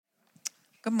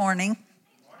Good morning.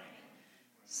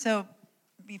 So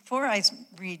before I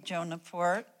read Jonah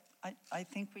 4, I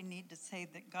think we need to say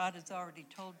that God has already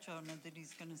told Jonah that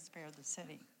he's going to spare the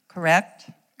city. Correct?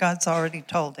 God's already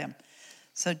told him.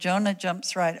 So Jonah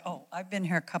jumps right. Oh, I've been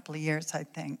here a couple of years, I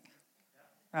think.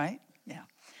 Right? Yeah.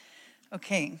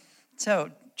 Okay.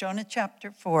 So Jonah chapter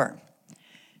 4.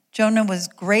 Jonah was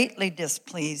greatly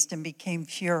displeased and became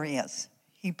furious.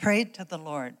 He prayed to the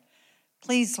Lord,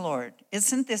 "Please, Lord,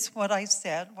 isn't this what I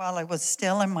said while I was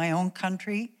still in my own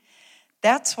country?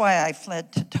 That's why I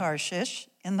fled to Tarshish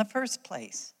in the first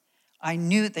place. I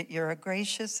knew that you're a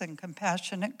gracious and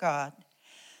compassionate God,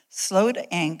 slow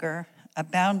to anger,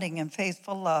 abounding in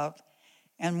faithful love,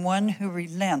 and one who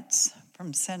relents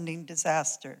from sending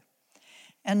disaster.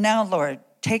 And now, Lord,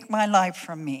 take my life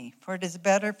from me, for it is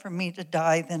better for me to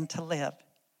die than to live."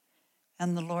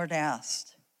 And the Lord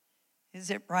asked, "Is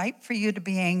it right for you to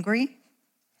be angry?"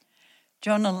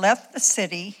 Jonah left the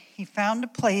city. He found a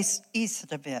place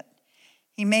east of it.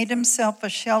 He made himself a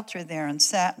shelter there and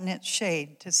sat in its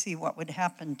shade to see what would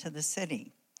happen to the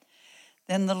city.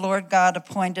 Then the Lord God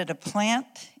appointed a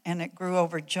plant, and it grew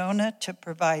over Jonah to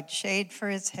provide shade for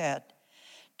his head,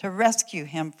 to rescue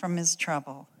him from his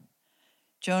trouble.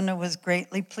 Jonah was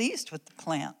greatly pleased with the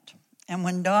plant, and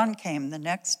when dawn came the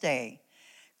next day,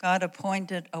 God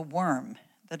appointed a worm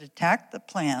that attacked the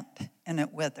plant, and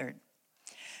it withered.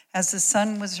 As the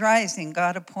sun was rising,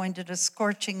 God appointed a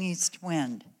scorching east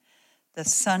wind. The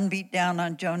sun beat down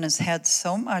on Jonah's head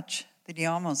so much that he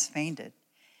almost fainted,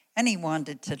 and he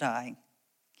wanted to die.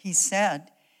 He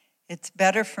said, "It's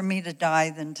better for me to die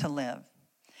than to live."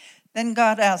 Then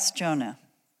God asked Jonah,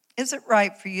 "Is it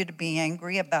right for you to be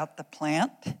angry about the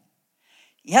plant?"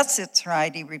 "Yes, it's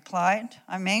right," he replied.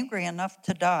 "I'm angry enough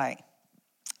to die."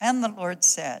 And the Lord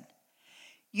said,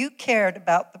 "You cared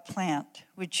about the plant,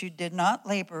 which you did not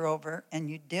labor over and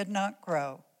you did not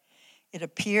grow. It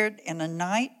appeared in a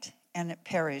night and it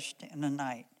perished in a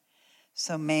night.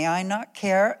 So may I not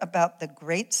care about the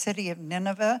great city of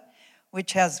Nineveh,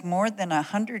 which has more than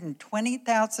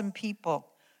 120,000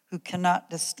 people who cannot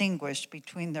distinguish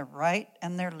between their right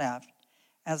and their left,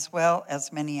 as well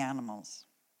as many animals."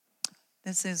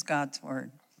 This is God's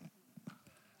word.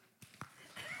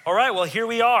 All right, well, here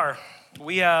we are.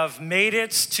 We have made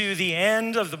it to the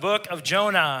end of the book of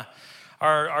Jonah.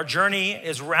 Our journey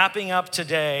is wrapping up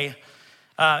today.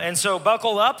 And so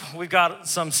buckle up. We've got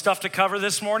some stuff to cover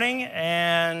this morning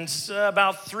and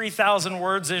about 3,000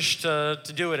 words-ish to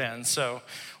do it in. So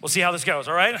we'll see how this goes,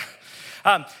 all right?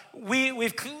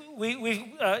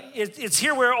 It's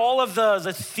here where all of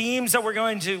the themes that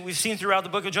we've seen throughout the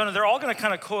book of Jonah, they're all going to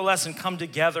kind of coalesce and come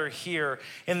together here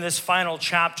in this final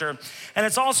chapter. And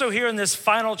it's also here in this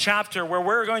final chapter where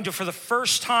we're going to, for the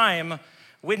first time,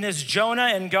 witness Jonah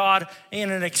and God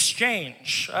in an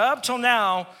exchange. Up till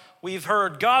now, we've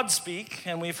heard God speak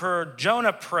and we've heard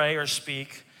Jonah pray or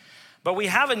speak, but we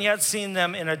haven't yet seen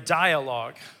them in a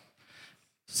dialogue,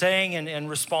 saying and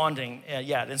responding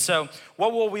yet. And so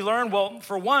what will we learn? Well,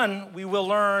 for one, we will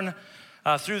learn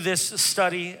through this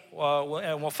study,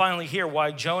 and we'll finally hear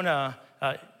why Jonah,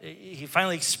 he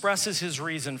finally expresses his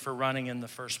reason for running in the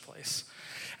first place.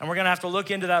 And we're going to have to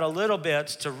look into that a little bit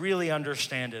to really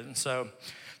understand it. And so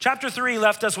chapter 3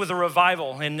 left us with a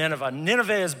revival in Nineveh.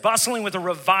 Nineveh is bustling with a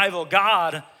revival.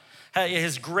 God,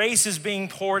 his grace is being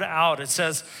poured out. It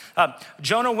says,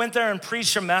 Jonah went there and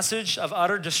preached a message of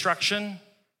utter destruction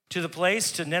to the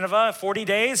place, to Nineveh, 40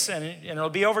 days, and it'll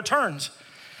be overturned.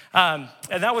 And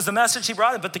that was the message he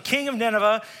brought. But the king of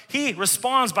Nineveh, he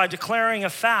responds by declaring a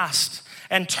fast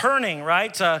and turning,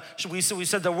 right? We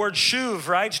said the word shuv,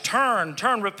 right? Turn,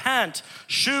 repent,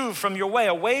 shuv from your way,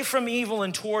 away from evil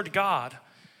and toward God.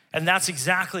 And that's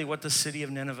exactly what the city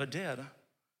of Nineveh did.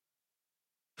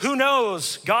 Who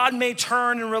knows? God may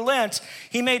turn and relent.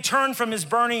 He may turn from his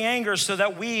burning anger so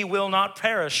that we will not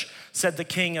perish, said the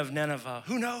king of Nineveh.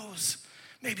 Who knows?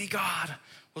 Maybe God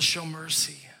will show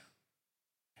mercy.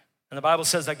 And the Bible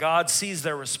says that God sees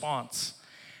their response.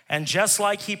 And just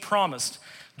like he promised,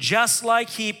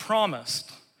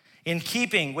 in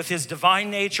keeping with his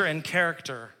divine nature and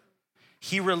character,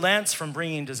 he relents from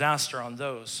bringing disaster on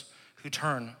those who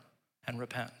turn and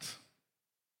repent.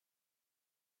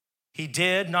 He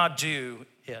did not do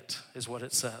it, is what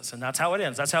it says. And that's how it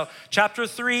ends. That's how chapter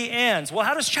 3 ends. Well,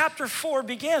 how does chapter 4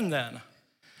 begin then?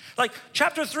 Like,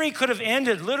 chapter 3 could have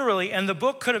ended literally, and the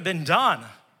book could have been done.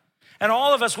 And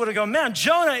all of us would have gone, man,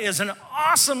 Jonah is an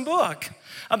awesome book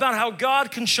about how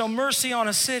God can show mercy on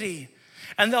a city.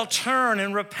 And they'll turn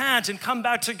and repent and come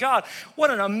back to God.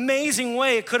 What an amazing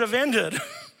way it could have ended.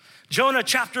 Jonah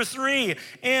chapter 3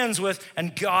 ends with,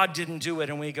 and God didn't do it.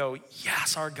 And we go,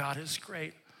 yes, our God is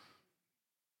great.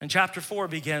 And chapter 4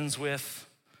 begins with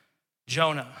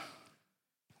Jonah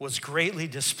was greatly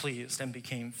displeased and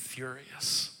became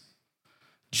furious.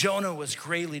 Jonah was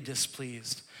greatly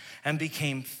displeased and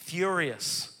became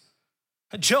furious.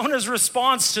 Jonah's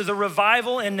response to the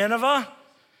revival in Nineveh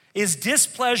is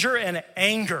displeasure and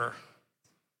anger.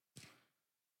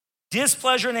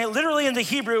 Displeasure, and literally in the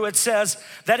Hebrew it says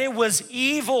that it was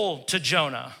evil to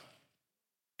Jonah.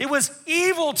 It was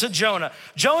evil to Jonah.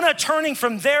 Jonah turning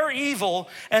from their evil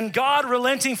and God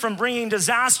relenting from bringing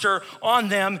disaster on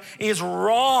them is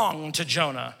wrong to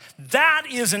Jonah. That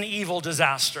is an evil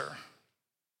disaster.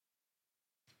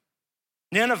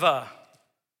 Nineveh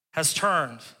has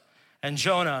turned and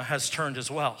Jonah has turned as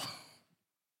well.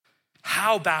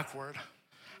 How backward,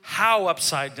 how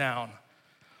upside down.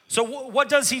 So what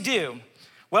does he do?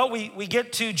 Well, we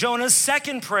get to Jonah's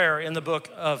second prayer in the book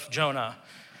of Jonah.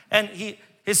 And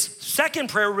his second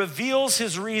prayer reveals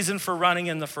his reason for running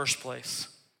in the first place.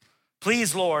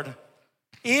 Please, Lord,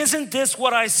 isn't this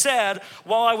what I said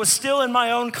while I was still in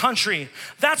my own country?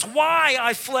 That's why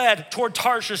I fled toward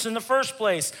Tarshish in the first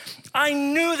place. I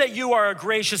knew that you are a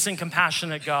gracious and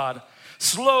compassionate God,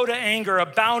 slow to anger,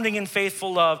 abounding in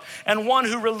faithful love, and one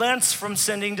who relents from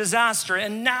sending disaster.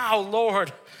 And now,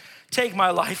 Lord, take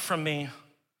my life from me,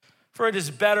 for it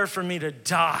is better for me to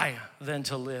die than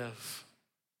to live.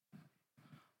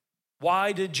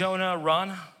 Why did Jonah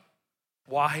run?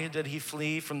 Why did he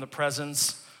flee from the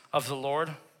presence of the Lord?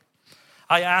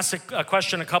 I asked a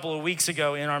question a couple of weeks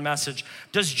ago in our message.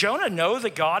 Does Jonah know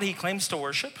the God he claims to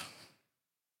worship?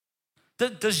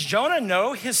 Does Jonah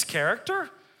know his character?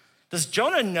 Does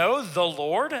Jonah know the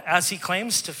Lord as he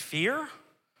claims to fear?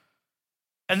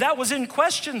 And that was in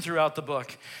question throughout the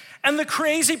book. And the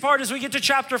crazy part is we get to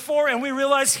chapter 4 and we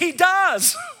realize he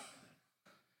does.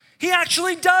 He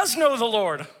actually does know the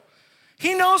Lord.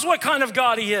 He knows what kind of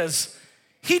God he is.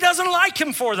 He doesn't like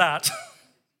him for that.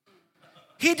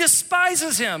 He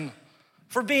despises him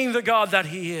for being the God that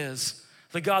he is,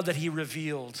 the God that he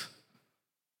revealed.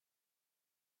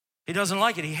 He doesn't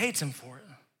like it. He hates him for it.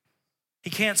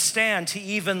 He can't stand to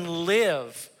even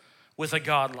live with a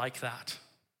God like that.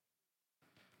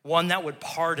 One that would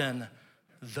pardon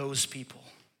those people.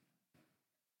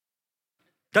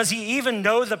 Does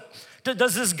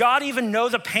this God even know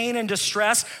the pain and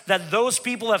distress that those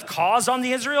people have caused on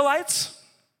the Israelites?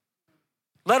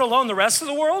 Let alone the rest of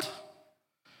the world?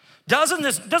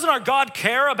 Doesn't our God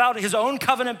care about his own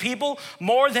covenant people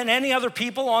more than any other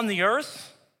people on the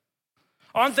earth?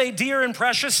 Aren't they dear and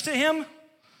precious to him?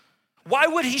 Why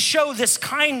would he show this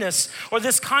kindness or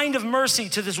this kind of mercy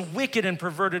to this wicked and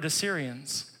perverted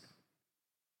Assyrians?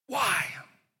 Why?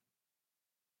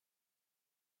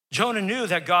 Jonah knew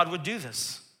that God would do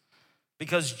this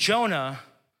because Jonah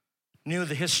knew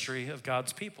the history of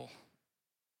God's people.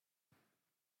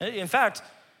 In fact,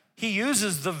 he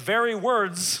uses the very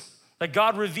words that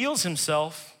God reveals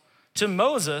himself to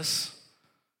Moses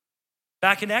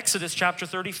back in Exodus chapter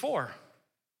 34.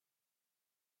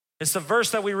 It's the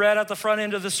verse that we read at the front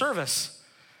end of the service.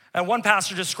 And one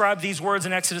pastor described these words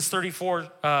in Exodus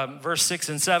 34, verse 6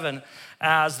 and 7,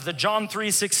 as the John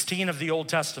 3:16 of the Old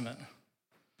Testament.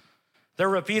 They're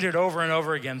repeated over and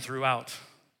over again throughout.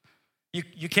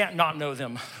 You can't not know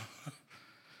them.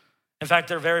 In fact,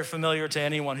 they're very familiar to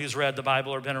anyone who's read the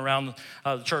Bible or been around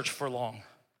the church for long.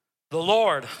 The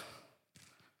Lord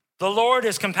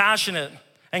is compassionate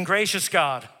and gracious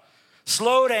God,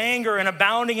 slow to anger and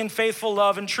abounding in faithful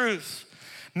love and truth,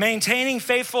 maintaining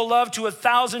faithful love to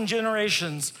 1,000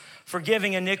 generations,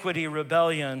 forgiving iniquity,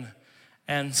 rebellion,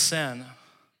 and sin.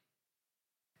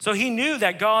 So he knew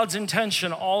that God's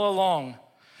intention all along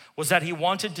was that he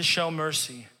wanted to show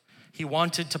mercy. He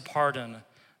wanted to pardon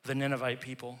the Ninevite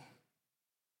people.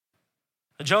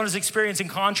 Jonah's experience, in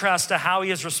contrast to how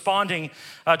he is responding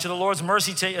to the Lord's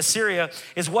mercy to Assyria,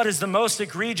 is what is the most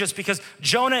egregious, because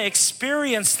Jonah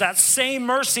experienced that same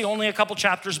mercy only a couple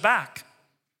chapters back.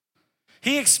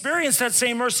 He experienced that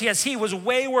same mercy as he was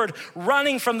wayward,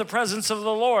 running from the presence of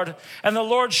the Lord. And the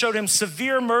Lord showed him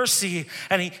severe mercy,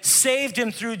 and he saved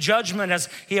him through judgment as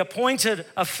he appointed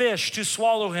a fish to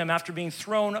swallow him after being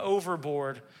thrown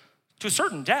overboard to a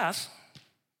certain death.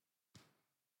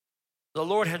 The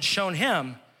Lord had shown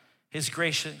him his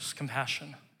gracious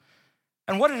compassion.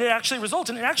 And what did it actually result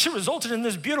in? It actually resulted in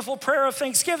this beautiful prayer of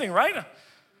thanksgiving, right?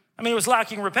 I mean, it was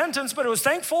lacking repentance, but it was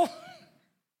thankful.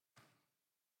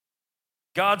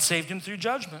 God saved him through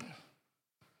judgment.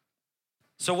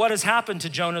 So what has happened to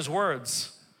Jonah's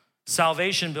words?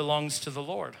 Salvation belongs to the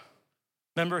Lord.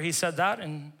 Remember he said that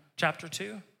in chapter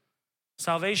 2?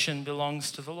 Salvation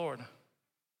belongs to the Lord.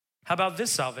 How about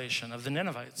this salvation of the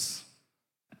Ninevites?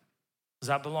 Does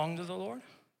that belong to the Lord?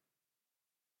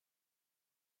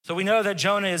 So we know that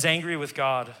Jonah is angry with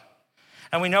God.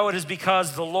 And we know it is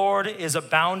because the Lord is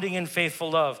abounding in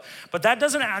faithful love. But that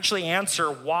doesn't actually answer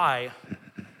why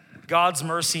God's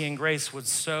mercy and grace would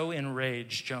so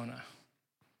enrage Jonah.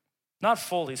 Not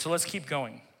fully, so let's keep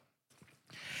going.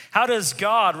 How does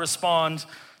God respond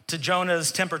to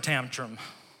Jonah's temper tantrum?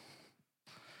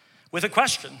 With a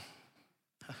question.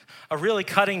 A really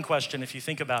cutting question if you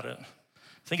think about it.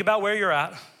 Think about where you're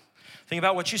at. Think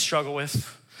about what you struggle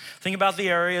with. Think about the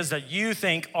areas that you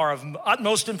think are of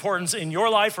utmost importance in your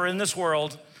life or in this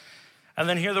world. And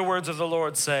then hear the words of the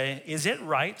Lord say, is it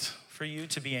right for you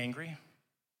to be angry?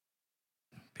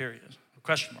 Period.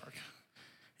 Question mark.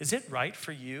 Is it right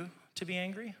for you to be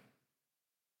angry?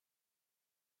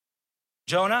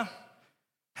 Jonah,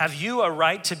 have you a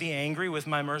right to be angry with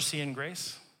my mercy and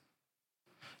grace?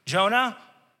 Jonah,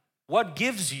 what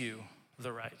gives you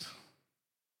the right?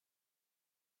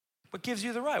 What gives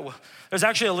you the right? Well, there's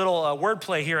actually a little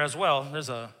wordplay here as well. There's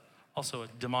also a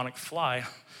demonic fly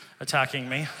attacking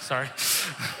me. Sorry.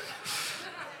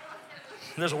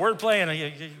 There's a wordplay,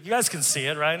 and you guys can see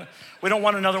it, right? We don't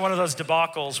want another one of those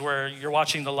debacles where you're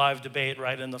watching the live debate,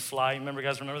 right, and the fly. You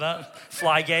guys remember that?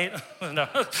 Flygate? No.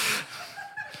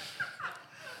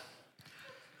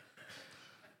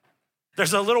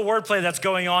 There's a little wordplay that's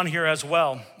going on here as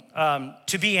well.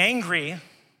 To be angry,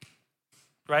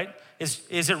 right?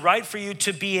 Is it right for you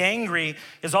to be angry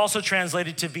is also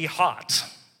translated to be hot.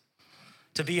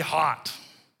 To be hot.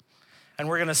 And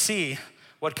we're going to see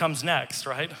what comes next,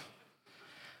 right?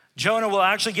 Jonah will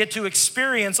actually get to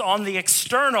experience on the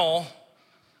external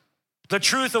the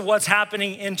truth of what's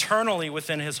happening internally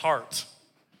within his heart.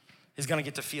 He's going to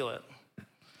get to feel it.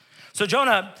 So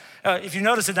Jonah, if you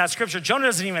notice in that scripture, Jonah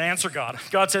doesn't even answer God.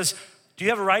 God says, do you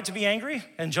have a right to be angry?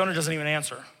 And Jonah doesn't even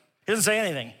answer. He doesn't say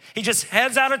anything. He just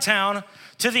heads out of town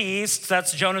to the east.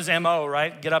 That's Jonah's MO,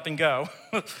 right? Get up and go.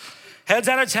 Heads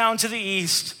out of town to the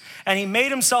east, and he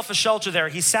made himself a shelter there.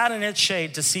 He sat in its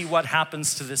shade to see what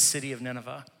happens to this city of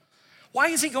Nineveh. Why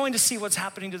is he going to see what's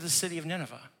happening to the city of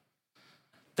Nineveh?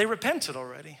 They repented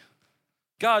already.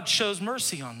 God shows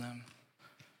mercy on them.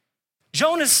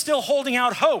 Jonah's still holding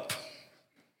out hope.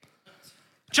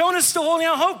 Jonah's still holding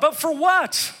out hope, but for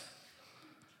what?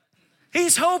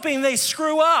 He's hoping they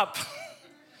screw up.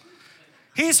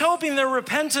 He's hoping their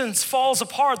repentance falls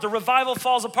apart, the revival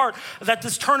falls apart, that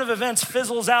this turn of events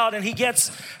fizzles out, and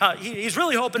he's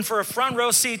really hoping for a front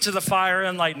row seat to the fire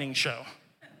and lightning show.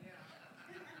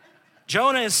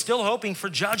 Jonah is still hoping for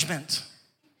judgment.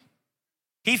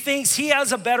 He thinks he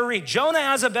has a better read. Jonah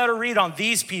has a better read on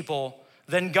these people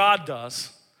than God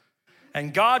does.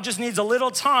 And God just needs a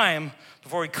little time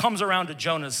before he comes around to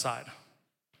Jonah's side.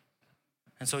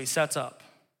 And so he sets up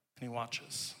and he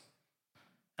watches.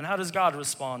 And how does God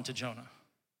respond to Jonah?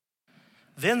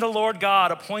 Then the Lord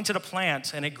God appointed a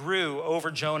plant, and it grew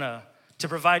over Jonah to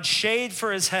provide shade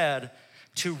for his head,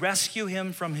 to rescue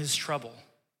him from his trouble.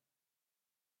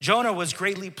 Jonah was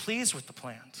greatly pleased with the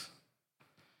plant.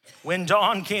 When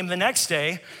dawn came the next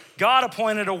day, God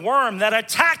appointed a worm that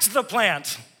attacked the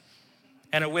plant,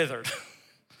 and it withered.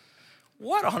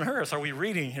 What on earth are we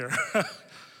reading here?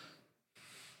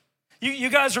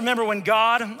 You guys remember when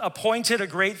God appointed a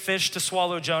great fish to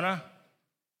swallow Jonah?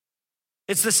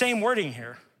 It's the same wording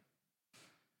here.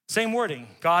 Same wording.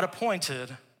 God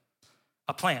appointed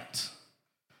a plant.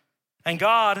 And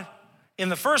God, in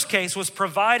the first case, was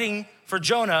providing for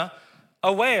Jonah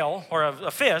a whale, or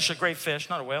a fish, a great fish,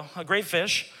 not a whale, a great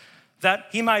fish, that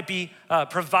he might be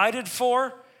provided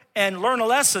for and learn a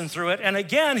lesson through it. And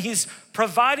again, he's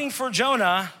providing for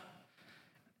Jonah,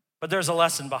 but there's a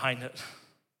lesson behind it.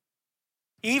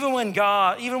 Even when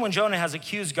Jonah has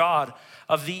accused God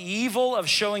of the evil of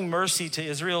showing mercy to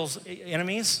Israel's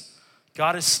enemies,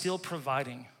 God is still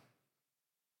providing.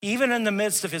 Even in the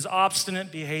midst of his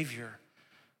obstinate behavior,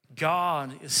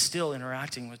 God is still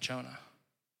interacting with Jonah.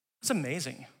 It's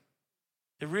amazing.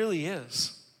 It really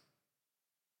is.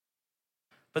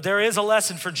 But there is a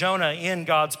lesson for Jonah in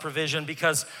God's provision,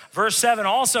 because verse 7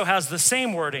 also has the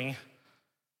same wording.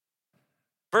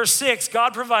 Verse 6,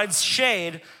 God provides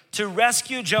shade to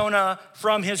rescue Jonah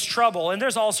from his trouble. And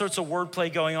there's all sorts of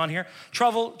wordplay going on here.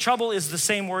 Trouble is the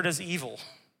same word as evil.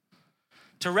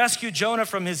 To rescue Jonah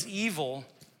from his evil,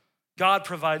 God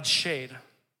provides shade.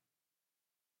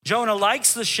 Jonah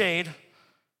likes the shade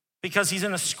because he's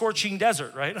in a scorching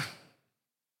desert, right?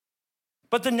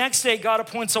 But the next day, God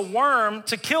appoints a worm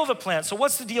to kill the plant. So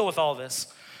what's the deal with all this?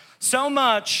 So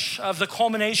much of the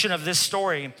culmination of this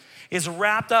story is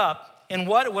wrapped up in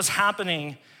what was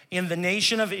happening in the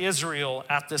nation of Israel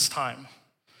at this time.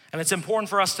 And it's important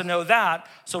for us to know that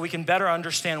so we can better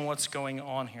understand what's going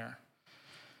on here.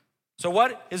 So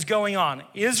what is going on?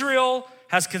 Israel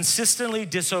has consistently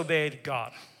disobeyed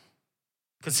God.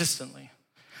 Consistently.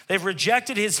 They've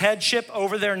rejected his headship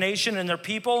over their nation and their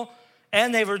people,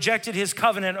 and they've rejected his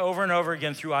covenant over and over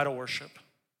again through idol worship.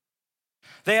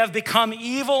 They have become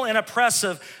evil and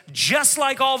oppressive, just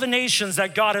like all the nations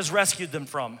that God has rescued them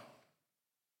from.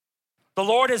 The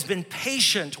Lord has been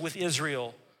patient with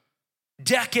Israel,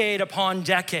 decade upon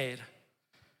decade.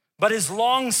 But his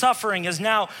long suffering is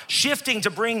now shifting to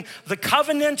bring the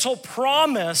covenantal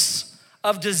promise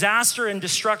of disaster and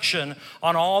destruction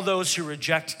on all those who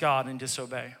reject God and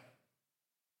disobey.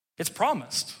 It's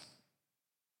promised.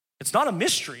 It's not a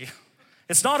mystery.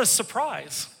 It's not a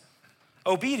surprise.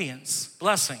 Obedience,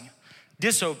 blessing.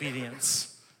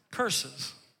 Disobedience,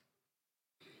 curses.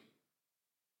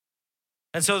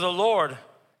 And so the Lord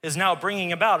is now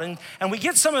bringing about. And we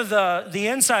get some of the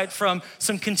insight from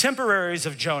some contemporaries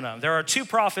of Jonah. There are two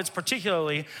prophets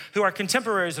particularly who are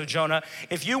contemporaries of Jonah.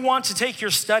 If you want to take your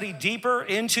study deeper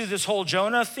into this whole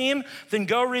Jonah theme, then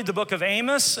go read the book of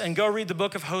Amos and go read the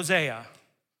book of Hosea,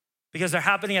 because they're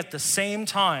happening at the same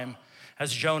time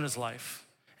as Jonah's life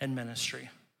and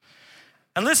ministry.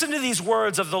 And listen to these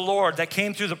words of the Lord that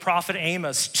came through the prophet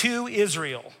Amos to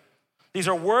Israel. These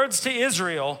are words to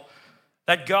Israel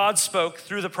that God spoke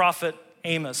through the prophet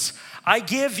Amos.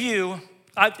 It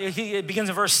begins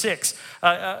in verse 6.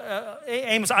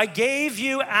 Amos, I gave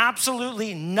you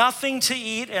absolutely nothing to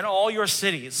eat in all your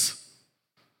cities.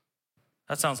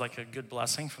 That sounds like a good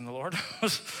blessing from the Lord.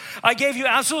 I gave you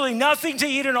absolutely nothing to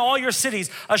eat in all your cities,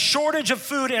 a shortage of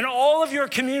food in all of your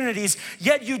communities,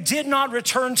 yet you did not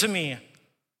return to me.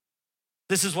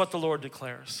 This is what the Lord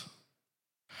declares.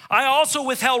 I also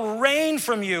withheld rain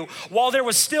from you while there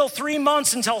was still 3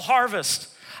 months until harvest.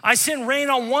 I sent rain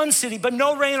on one city, but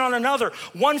no rain on another.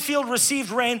 One field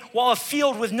received rain, while a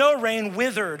field with no rain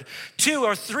withered. 2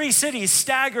 or 3 cities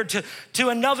staggered to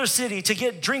another city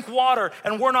to drink water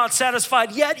and were not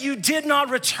satisfied. Yet you did not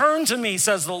return to me,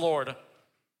 says the Lord.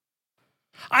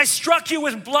 I struck you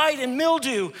with blight and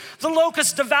mildew. The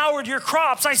locusts devoured your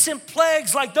crops. I sent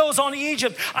plagues like those on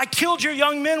Egypt. I killed your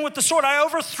young men with the sword. I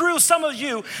overthrew some of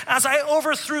you as I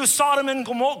overthrew Sodom and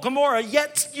Gomorrah,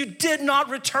 yet you did not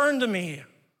return to me.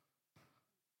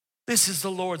 This is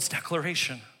the Lord's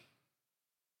declaration.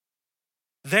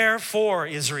 Therefore,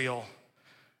 Israel,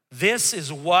 this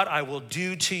is what I will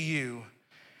do to you.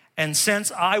 And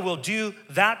since I will do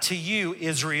that to you,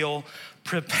 Israel,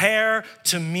 prepare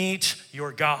to meet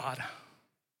your God.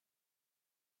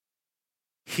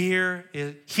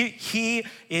 He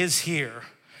is here.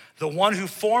 The one who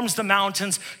forms the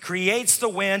mountains, creates the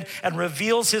wind, and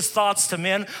reveals his thoughts to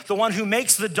men. The one who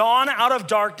makes the dawn out of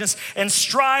darkness and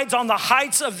strides on the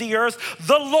heights of the earth.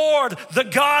 The Lord, the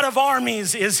God of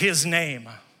armies, is his name.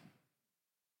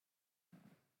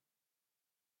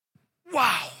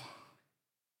 Wow.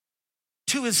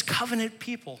 To his covenant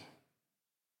people.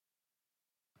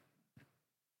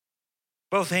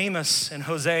 Both Amos and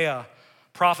Hosea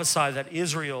prophesy that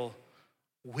Israel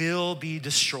will be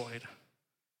destroyed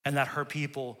and that her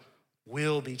people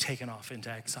will be taken off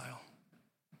into exile.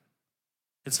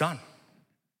 It's done.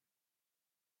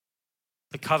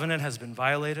 The covenant has been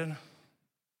violated.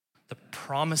 The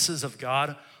promises of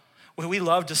God. Well, we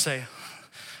love to say,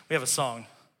 we have a song,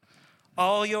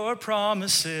 all your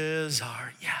promises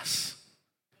are yes.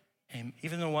 And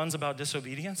even the ones about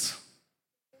disobedience.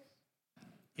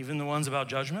 Even the ones about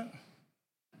judgment?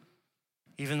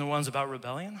 Even the ones about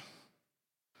rebellion?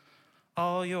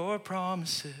 All your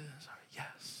promises are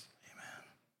yes. Amen.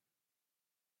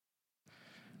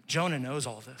 Jonah knows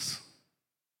all this.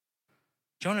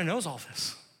 Jonah knows all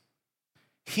this.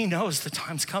 He knows the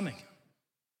time's coming.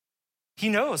 He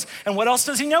knows. And what else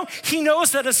does he know? He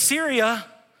knows that Assyria,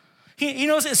 he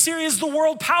knows Assyria is the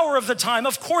world power of the time.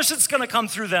 Of course it's going to come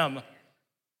through them.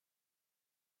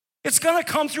 It's going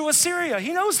to come through Assyria.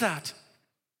 He knows that.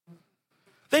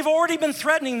 They've already been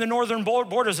threatening the northern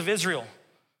borders of Israel.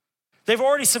 They've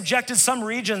already subjected some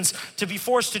regions to be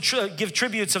forced to give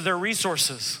tributes of their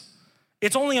resources.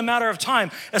 It's only a matter of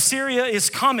time. Assyria is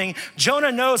coming.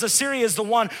 Jonah knows Assyria is the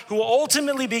one who will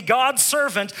ultimately be God's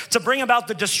servant to bring about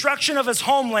the destruction of his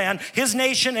homeland, his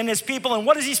nation, and his people. And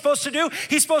what is he supposed to do?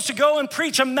 He's supposed to go and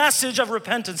preach a message of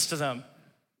repentance to them.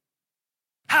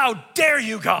 How dare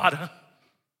you, God?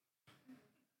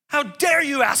 How dare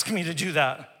you ask me to do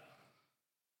that?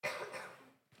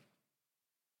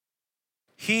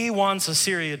 He wants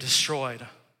Assyria destroyed,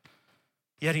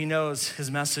 yet he knows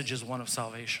his message is one of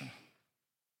salvation,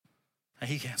 and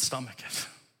he can't stomach it.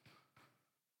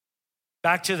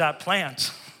 Back to that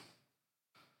plant.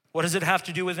 What does it have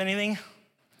to do with anything?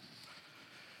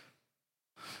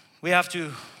 We have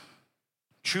to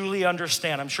truly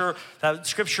understand. I'm sure that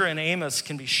scripture in Amos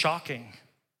can be shocking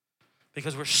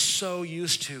because we're so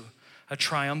used to a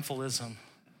triumphalism,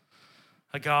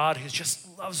 a God who just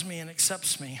loves me and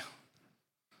accepts me.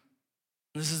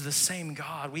 This is the same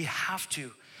God. We have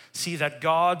to see that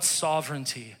God's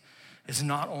sovereignty is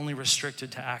not only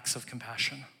restricted to acts of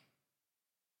compassion.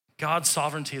 God's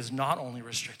sovereignty is not only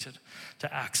restricted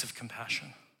to acts of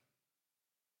compassion.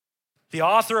 The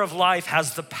author of life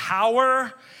has the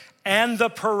power and the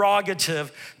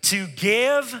prerogative to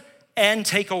give and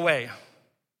take away.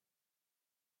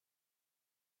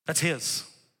 That's his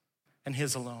and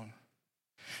his alone.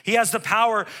 He has the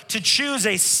power to choose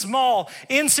a small,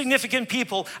 insignificant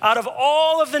people out of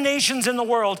all of the nations in the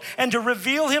world and to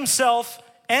reveal himself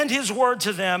and his word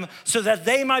to them so that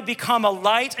they might become a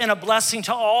light and a blessing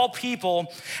to all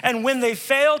people. And when they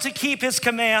fail to keep his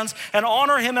commands and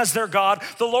honor him as their God,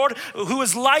 the Lord, who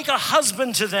is like a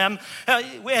husband to them,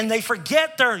 and they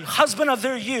forget their husband of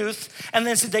their youth, and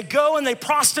then they go and they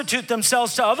prostitute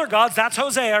themselves to other gods. That's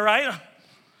Hosea, right?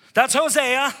 That's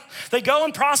Hosea. They go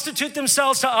and prostitute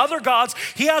themselves to other gods.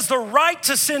 He has the right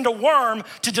to send a worm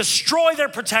to destroy their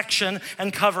protection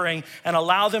and covering and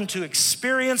allow them to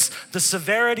experience the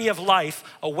severity of life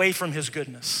away from his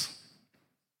goodness.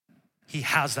 He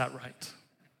has that right.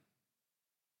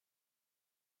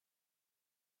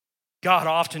 God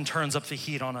often turns up the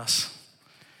heat on us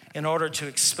in order to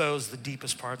expose the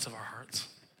deepest parts of our hearts.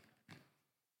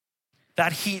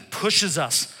 That heat pushes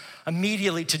us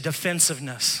immediately to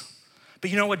defensiveness. But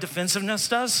you know what defensiveness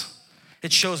does?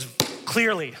 It shows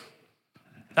clearly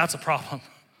that's a problem.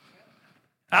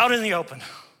 Out in the open.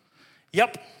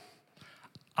 Yep,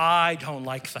 I don't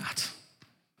like that.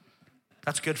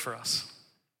 That's good for us.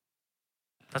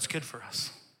 That's good for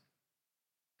us.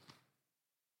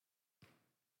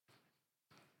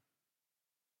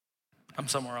 I'm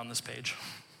somewhere on this page.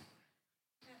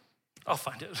 I'll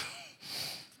find it.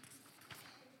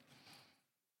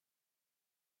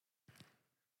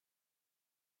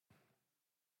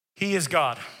 He is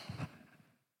God.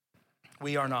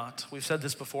 We are not. We've said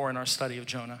this before in our study of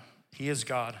Jonah. He is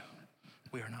God.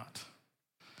 We are not.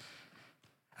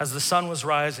 As the sun was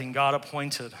rising, God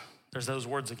appointed, there's those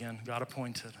words again, God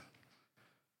appointed,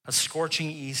 a scorching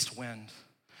east wind.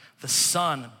 The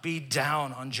sun beat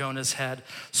down on Jonah's head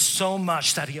so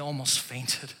much that he almost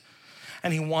fainted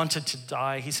and he wanted to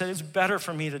die. He said, it's better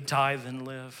for me to die than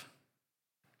live.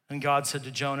 And God said to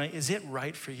Jonah, is it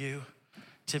right for you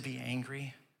to be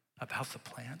angry about the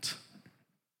plant?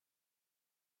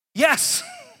 Yes.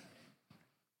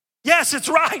 Yes, it's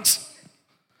right.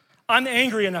 I'm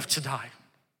angry enough to die.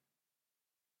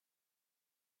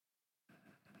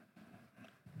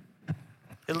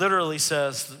 It literally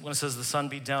says, when it says the sun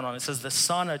beat down on it, it says the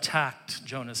sun attacked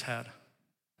Jonah's head.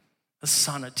 The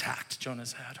sun attacked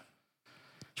Jonah's head,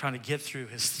 trying to get through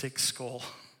his thick skull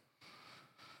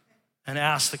and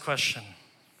ask the question.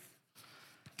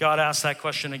 God asked that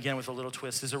question again with a little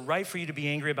twist. Is it right for you to be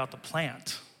angry about the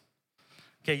plant?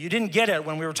 Okay, you didn't get it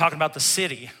when we were talking about the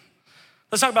city.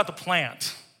 Let's talk about the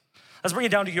plant. Let's bring it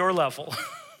down to your level.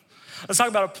 Let's talk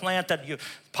about a plant that you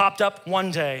popped up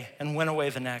one day and went away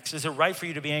the next. Is it right for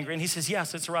you to be angry? And he says,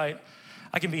 yes, it's right.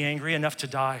 I can be angry enough to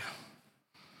die.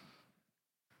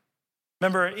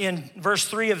 Remember in verse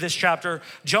 3 of this chapter,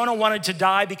 Jonah wanted to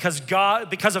die because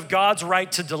of God's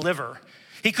right to deliver.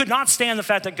 He could not stand the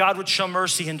fact that God would show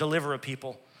mercy and deliver a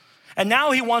people. And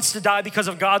now he wants to die because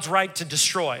of God's right to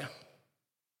destroy.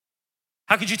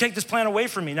 How could you take this plan away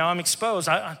from me? Now I'm exposed.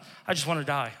 I just want to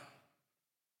die.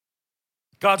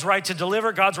 God's right to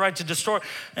deliver, God's right to destroy.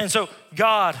 And so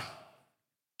God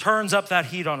turns up that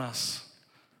heat on us.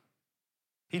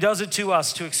 He does it to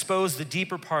us to expose the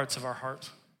deeper parts of our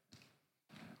heart.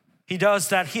 He does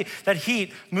that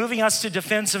heat, moving us to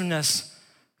defensiveness,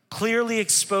 clearly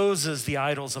exposes the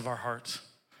idols of our heart,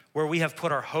 where we have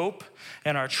put our hope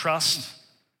and our trust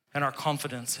and our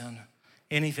confidence in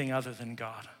anything other than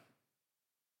God.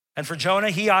 And for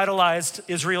Jonah, he idolized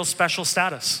Israel's special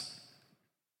status.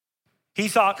 He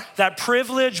thought that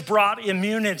privilege brought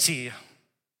immunity.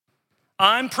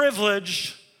 I'm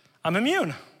privileged, I'm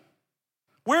immune.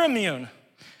 We're immune.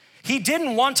 He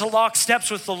didn't want to lock steps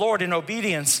with the Lord in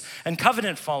obedience and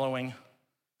covenant following.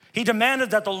 He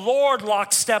demanded that the Lord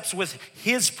lock steps with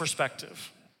his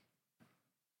perspective.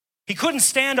 He couldn't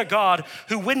stand a God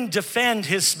who wouldn't defend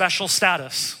his special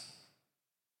status.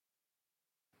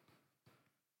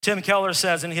 Tim Keller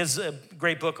says in his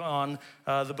great book on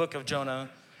the Book of Jonah,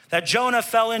 that Jonah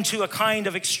fell into a kind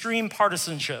of extreme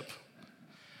partisanship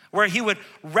where he would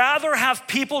rather have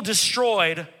people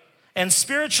destroyed and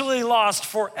spiritually lost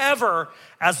forever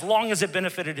as long as it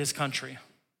benefited his country.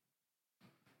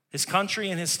 His country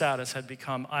and his status had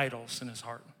become idols in his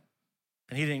heart,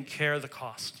 and he didn't care the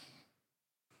cost.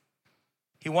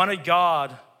 He wanted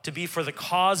God to be for the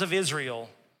cause of Israel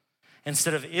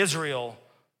instead of Israel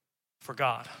for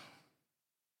God.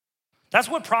 That's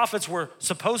what prophets were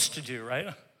supposed to do,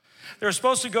 right? They were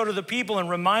supposed to go to the people and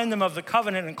remind them of the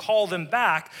covenant and call them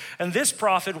back. And this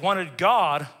prophet wanted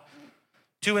God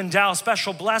to endow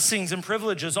special blessings and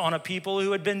privileges on a people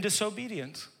who had been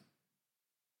disobedient.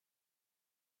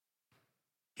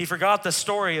 He forgot the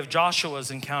story of Joshua's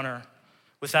encounter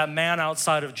with that man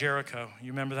outside of Jericho.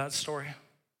 You remember that story?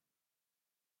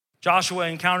 Joshua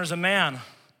encounters a man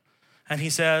and he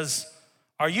says,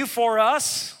 "Are you for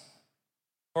us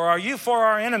or are you for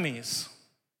our enemies?"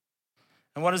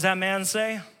 And what does that man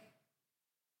say?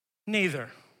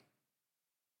 Neither.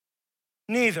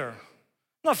 Neither.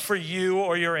 Not for you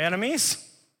or your enemies.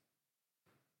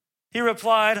 He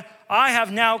replied, "I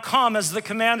have now come as the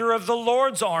commander of the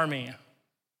Lord's army."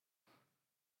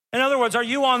 In other words, are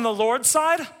you on the Lord's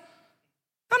side?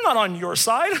 I'm not on your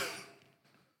side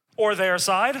or their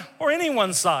side or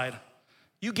anyone's side.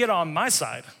 You get on my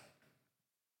side.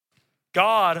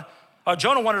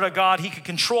 Jonah wanted a God he could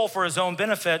control for his own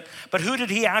benefit, but who did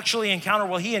he actually encounter?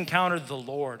 Well, he encountered the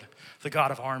Lord, the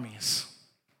God of armies.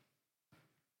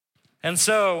 And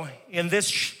so in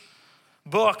this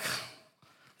book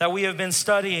that we have been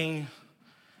studying,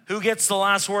 who gets the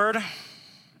last word?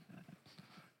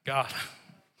 God.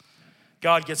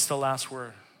 God gets the last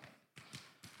word.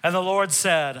 And the Lord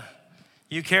said,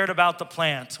 "You cared about the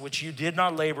plant, which you did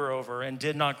not labor over and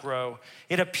did not grow.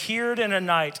 It appeared in a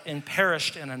night and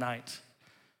perished in a night.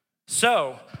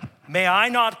 So, may I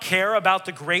not care about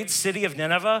the great city of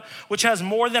Nineveh, which has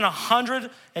more than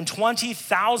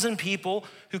 120,000 people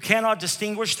who cannot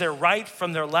distinguish their right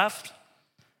from their left,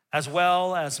 as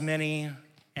well as many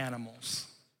animals?"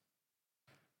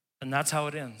 And that's how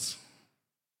it ends.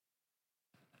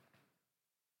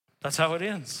 That's how it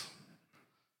ends.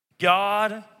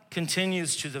 God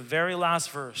continues to the very last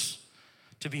verse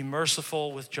to be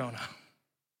merciful with Jonah.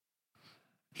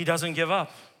 He doesn't give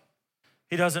up.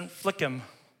 He doesn't flick him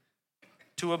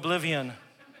to oblivion.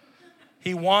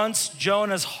 He wants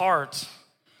Jonah's heart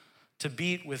to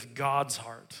beat with God's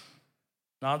heart,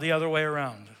 not the other way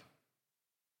around.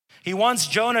 He wants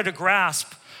Jonah to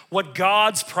grasp what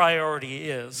God's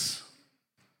priority is.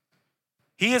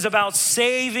 He is about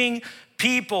saving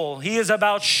people. He is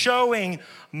about showing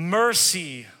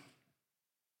mercy.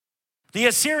 The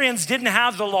Assyrians didn't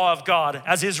have the law of God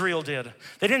as Israel did.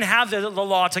 They didn't have the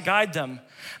law to guide them.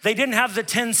 They didn't have the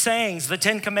 10 sayings, the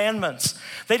 10 commandments.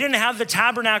 They didn't have the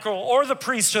tabernacle or the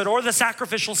priesthood or the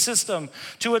sacrificial system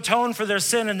to atone for their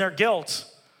sin and their guilt.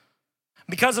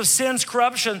 Because of sin's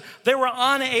corruption, they were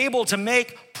unable to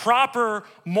make proper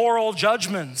moral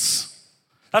judgments.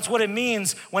 That's what it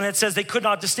means when it says they could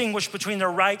not distinguish between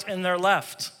their right and their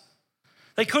left.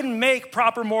 They couldn't make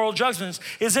proper moral judgments.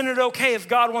 Isn't it okay if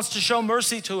God wants to show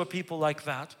mercy to a people like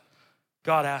that?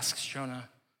 God asks Jonah.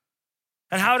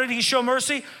 And how did he show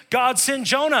mercy? God sent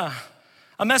Jonah,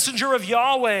 a messenger of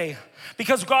Yahweh,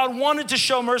 because God wanted to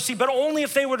show mercy, but only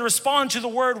if they would respond to the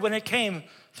word when it came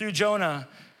through Jonah.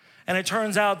 And it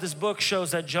turns out this book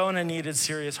shows that Jonah needed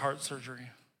serious heart surgery.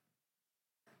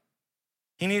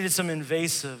 He needed some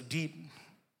invasive, deep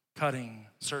cutting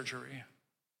surgery.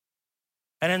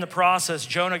 And in the process,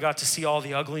 Jonah got to see all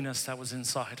the ugliness that was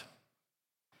inside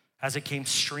as it came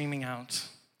streaming out.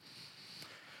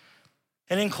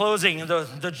 And in closing,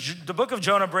 the book of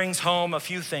Jonah brings home a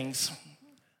few things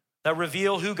that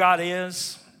reveal who God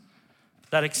is,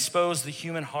 that expose the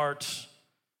human heart.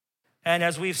 And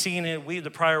as we've seen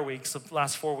the prior weeks, the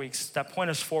last 4 weeks, that point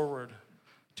us forward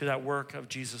to that work of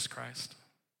Jesus Christ.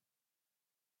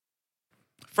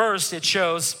 First, it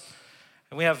shows,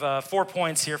 and we have 4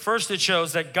 points here. First, it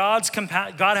shows that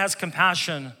God has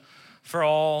compassion for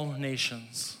all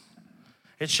nations.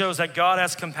 It shows that God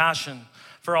has compassion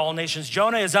for all nations.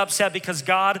 Jonah is upset because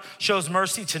God shows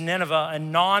mercy to Nineveh, a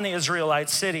non-Israelite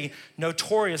city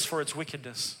notorious for its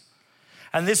wickedness.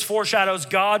 And this foreshadows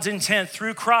God's intent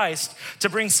through Christ to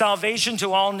bring salvation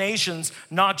to all nations,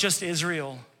 not just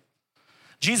Israel.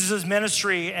 Jesus'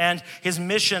 ministry and his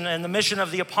mission and the mission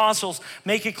of the apostles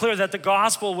make it clear that the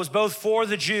gospel was both for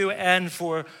the Jew and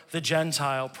for the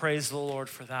Gentile. Praise the Lord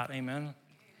for that. Amen.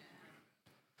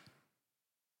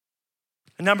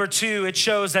 And number 2, it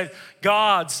shows us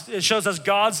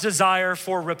God's desire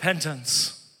for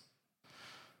repentance.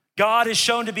 God is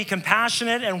shown to be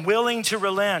compassionate and willing to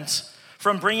relent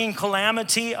from bringing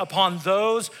calamity upon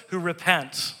those who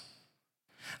repent.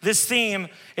 This theme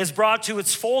is brought to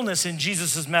its fullness in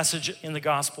Jesus' message in the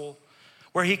gospel,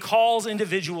 where he calls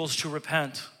individuals to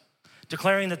repent,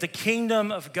 declaring that the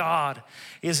kingdom of God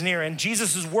is near. And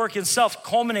Jesus' work itself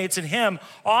culminates in him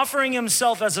offering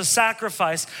himself as a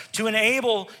sacrifice to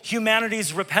enable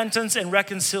humanity's repentance and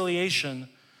reconciliation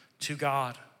to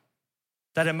God,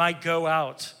 that it might go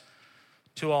out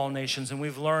to all nations. And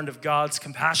we've learned of God's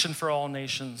compassion for all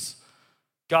nations,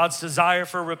 God's desire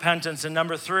for repentance. And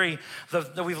number three,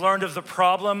 that we've learned of the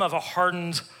problem of a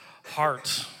hardened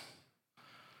heart.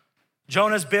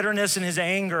 Jonah's bitterness and his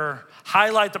anger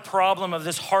highlight the problem of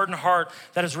this hardened heart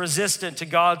that is resistant to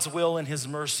God's will and his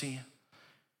mercy.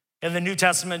 In the New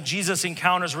Testament, Jesus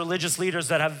encounters religious leaders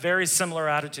that have very similar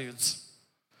attitudes,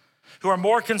 who are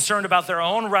more concerned about their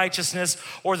own righteousness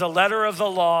or the letter of the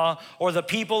law or the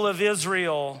people of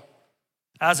Israel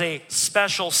as a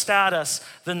special status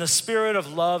than the spirit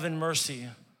of love and mercy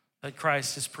that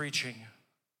Christ is preaching.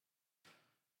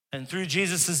 And through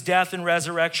Jesus' death and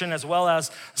resurrection, as well as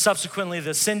subsequently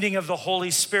the sending of the Holy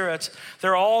Spirit,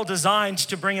 they're all designed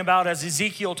to bring about, as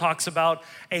Ezekiel talks about,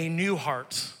 a new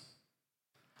heart,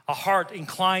 a heart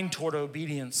inclined toward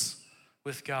obedience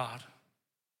with God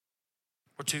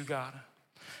or to God.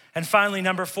 And finally,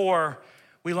 number four,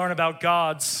 we learn about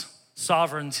God's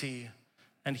sovereignty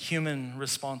and human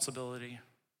responsibility.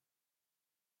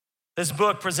 This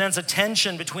book presents a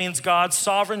tension between God's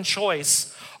sovereign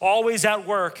choice, always at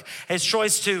work, his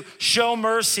choice to show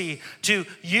mercy, to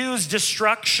use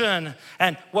destruction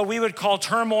and what we would call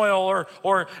turmoil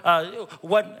or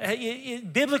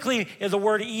biblically the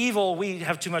word evil, we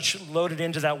have too much loaded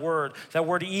into that word. That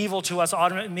word evil to us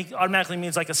automatically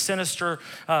means like a sinister,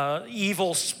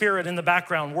 evil spirit in the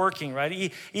background working,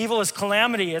 right? Evil is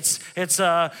calamity, it's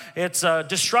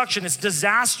destruction, it's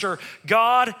disaster.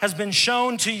 God has been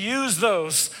shown to use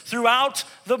those throughout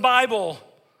the Bible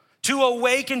to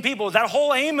awaken people. That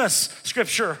whole Amos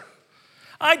scripture.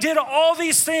 I did all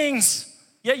these things,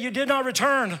 yet you did not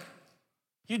return.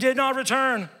 You did not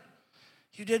return.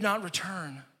 You did not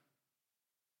return.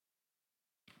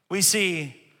 We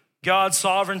see God's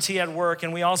sovereignty at work,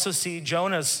 and we also see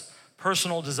Jonah's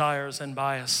personal desires and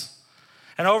bias.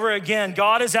 And over again,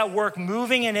 God is at work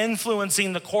moving and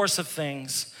influencing the course of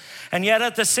things. And yet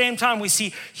at the same time, we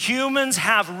see humans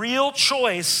have real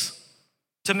choice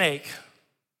to make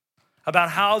about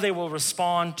how they will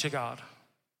respond to God.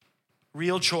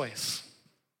 Real choice.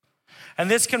 And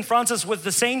this confronts us with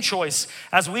the same choice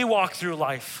as we walk through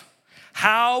life.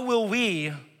 How will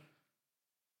we,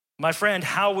 my friend,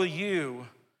 how will you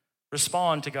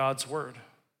respond to God's word?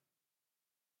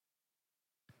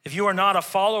 If you are not a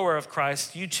follower of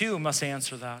Christ, you too must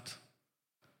answer that.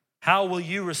 How will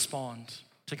you respond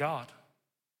to God?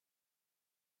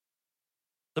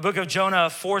 The book of Jonah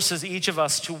forces each of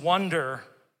us to wonder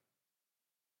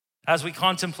as we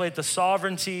contemplate the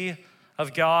sovereignty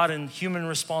of God and human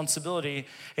responsibility.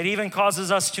 It even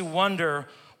causes us to wonder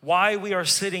why we are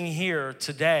sitting here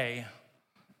today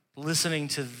listening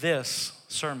to this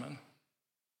sermon.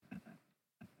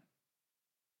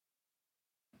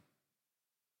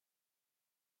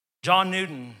 John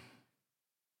Newton,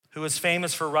 who is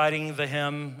famous for writing the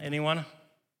hymn, anyone?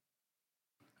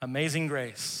 Amazing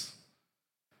Grace.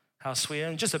 How sweet,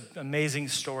 and just an amazing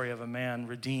story of a man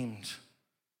redeemed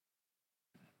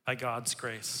by God's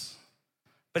grace.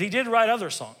 But he did write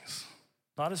other songs,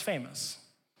 not as famous.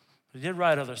 He did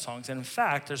write other songs. And in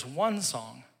fact, there's one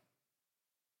song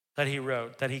that he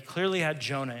wrote that he clearly had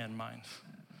Jonah in mind.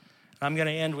 And I'm going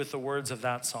to end with the words of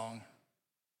that song.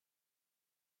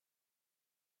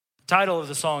 The title of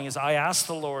the song is, I Asked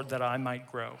the Lord That I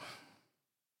Might Grow.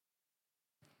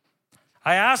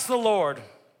 I asked the Lord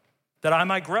that I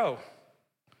might grow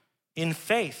in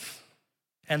faith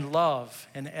and love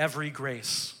and every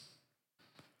grace,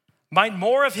 might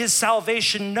more of his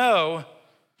salvation know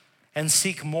and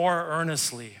seek more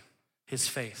earnestly his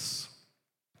face.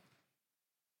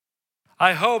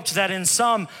 I hoped that in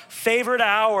some favored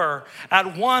hour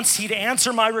at once he'd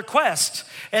answer my request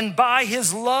and by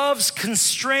his love's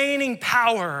constraining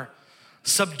power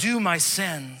subdue my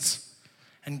sins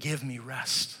and give me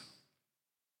rest.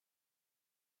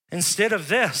 Instead of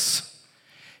this,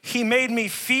 he made me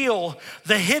feel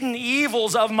the hidden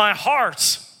evils of my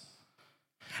heart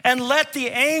and let the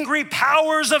angry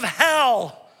powers of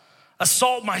hell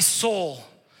assault my soul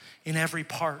in every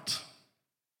part.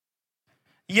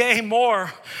 Yea,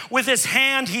 more, with his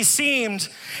hand he seemed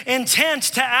intent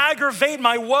to aggravate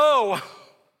my woe,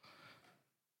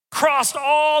 crossed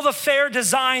all the fair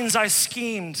designs I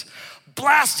schemed,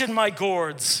 blasted my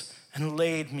gourds and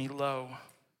laid me low.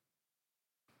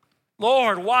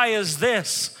 Lord, why is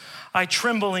this? I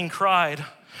trembling cried.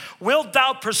 Wilt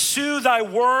thou pursue thy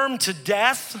worm to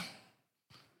death?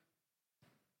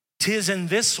 'Tis in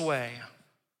this way,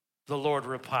 the Lord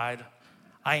replied.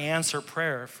 I answer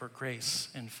prayer for grace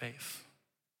and faith.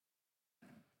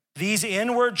 These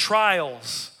inward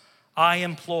trials I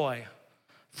employ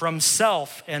from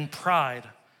self and pride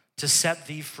to set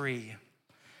thee free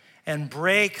and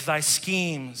break thy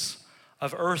schemes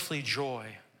of earthly joy,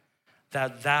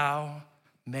 that thou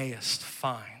mayest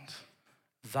find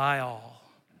thy all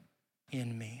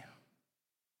in me.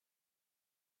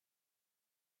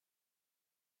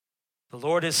 The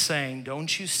Lord is saying,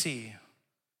 don't you see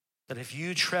that if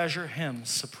you treasure him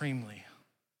supremely,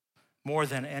 more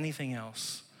than anything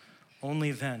else,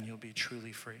 only then you'll be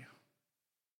truly free.